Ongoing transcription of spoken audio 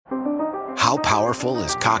How powerful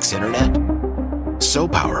is Cox Internet? So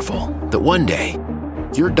powerful that one day,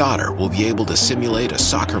 your daughter will be able to simulate a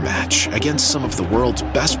soccer match against some of the world's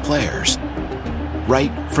best players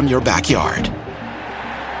right from your backyard.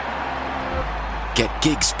 Get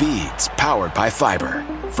gig speeds powered by fiber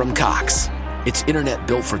from Cox. It's internet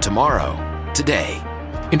built for tomorrow, today.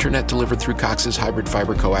 Internet delivered through Cox's hybrid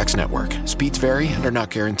fiber coax network. Speeds vary and are not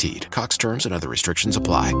guaranteed. Cox terms and other restrictions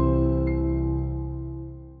apply.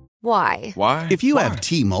 Why? If you have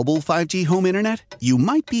T-Mobile 5G home internet, you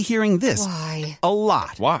might be hearing this Why? a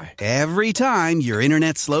lot. Why? Every time your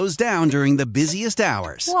internet slows down during the busiest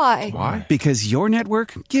hours. Why? Because your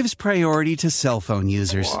network gives priority to cell phone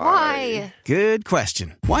users. Why? Good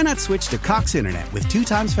question. Why not switch to Cox Internet with 2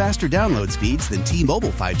 times faster download speeds than T-Mobile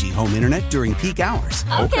 5G home internet during peak hours?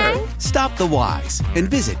 Okay. Stop the whys and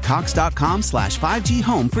visit cox.com/5G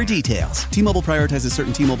home for details. T-Mobile prioritizes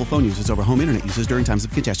certain T-Mobile phone users over home internet users during times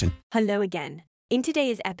of congestion. Hello again. In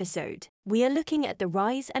today's episode, we are looking at the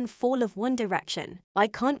rise and fall of One Direction. I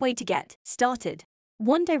can't wait to get started.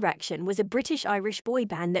 One Direction was a British-Irish boy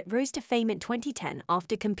band that rose to fame in 2010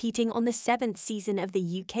 after competing on the 7th season of the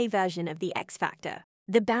UK version of The X Factor.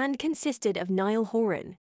 The band consisted of Niall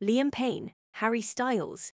Horan, Liam Payne, Harry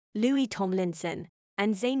Styles, Louis Tomlinson,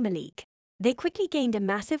 and Zayn Malik. They quickly gained a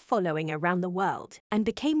massive following around the world and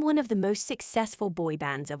became one of the most successful boy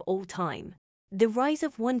bands of all time. The rise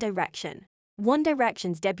of One Direction. One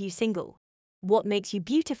Direction's debut single, What Makes You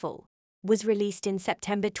Beautiful, was released in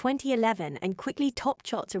September 2011 and quickly topped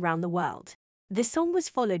charts around the world. The song was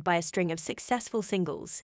followed by a string of successful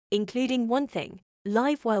singles, including One Thing,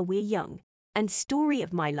 Live While We're Young, and Story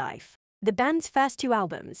of My Life. The band's first 2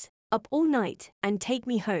 albums, Up All Night and Take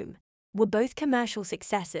Me Home, were both commercial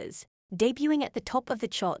successes, debuting at the top of the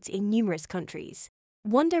charts in numerous countries.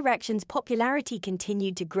 One Direction's popularity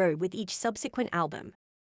continued to grow with each subsequent album,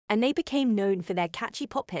 and they became known for their catchy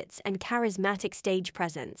pop hits and charismatic stage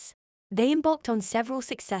presence. They embarked on several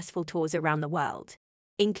successful tours around the world,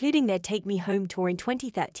 including their Take Me Home tour in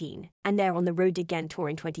 2013 and their On the Road Again tour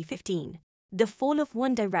in 2015. The fall of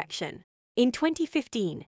One Direction. In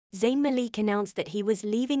 2015, Zayn Malik announced that he was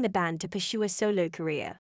leaving the band to pursue a solo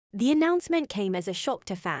career. The announcement came as a shock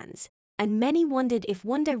to fans, and many wondered if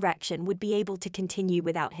One Direction would be able to continue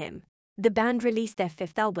without him. The band released their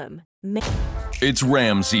 5th album, It's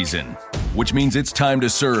Ram season, which means it's time to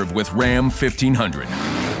serve with Ram 1500,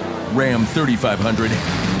 Ram 3500,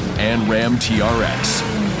 and Ram TRX.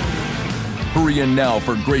 Hurry in now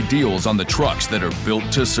for great deals on the trucks that are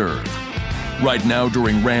built to serve. Right now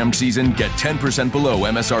during Ram season, get 10% below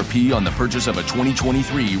MSRP on the purchase of a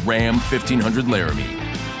 2023 Ram 1500 Laramie.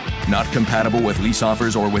 Not compatible with lease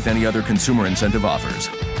offers or with any other consumer incentive offers.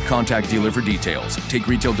 Contact dealer for details. Take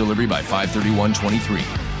retail delivery by 5/31/23.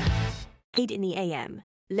 in the AM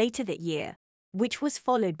later that year, which was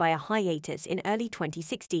followed by a hiatus in early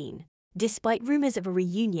 2016. Despite rumors of a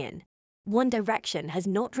reunion, One Direction has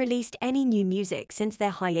not released any new music since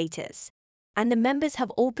their hiatus, and the members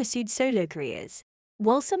have all pursued solo careers.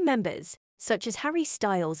 While some members, such as Harry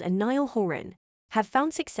Styles and Niall Horan, have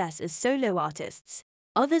found success as solo artists,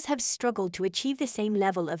 others have struggled to achieve the same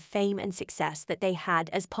level of fame and success that they had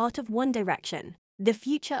as part of One Direction. The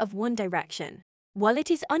future of One Direction. While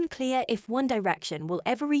it is unclear if One Direction will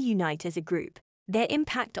ever reunite as a group, their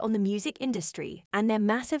impact on the music industry and their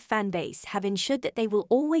massive fan base have ensured that they will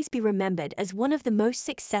always be remembered as one of the most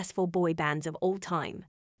successful boy bands of all time.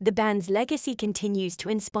 The band's legacy continues to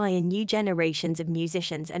inspire new generations of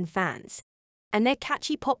musicians and fans, and their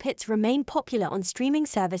catchy pop hits remain popular on streaming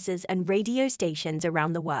services and radio stations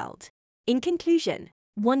around the world. In conclusion,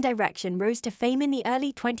 One Direction rose to fame in the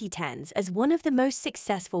early 2010s as one of the most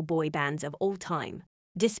successful boy bands of all time.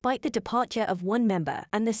 Despite the departure of one member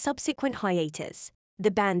and the subsequent hiatus,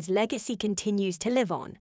 the band's legacy continues to live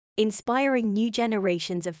on, inspiring new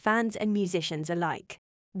generations of fans and musicians alike.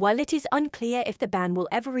 While it is unclear if the band will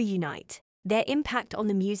ever reunite, their impact on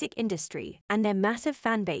the music industry and their massive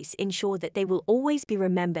fan base ensure that they will always be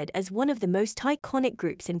remembered as one of the most iconic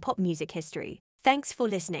groups in pop music history. Thanks for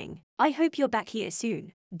listening. I hope you're back here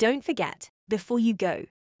soon. Don't forget, before you go,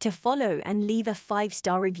 to follow and leave a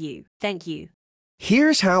 5-star review. Thank you.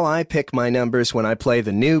 Here's how I pick my numbers when I play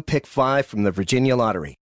the new Pick 5 from the Virginia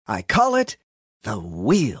Lottery. I call it the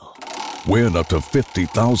Wheel. Win up to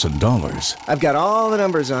 $50,000. I've got all the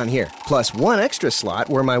numbers on here, plus one extra slot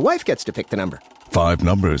where my wife gets to pick the number. 5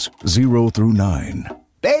 numbers, 0 through 9.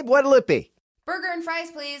 Babe, what'll it be? Burger and fries,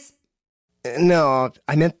 please. No,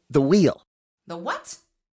 I meant the Wheel. The what?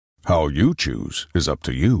 How you choose is up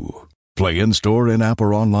to you. Play in-store, in-app,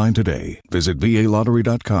 or online today. Visit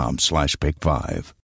VALottery.com/pick5.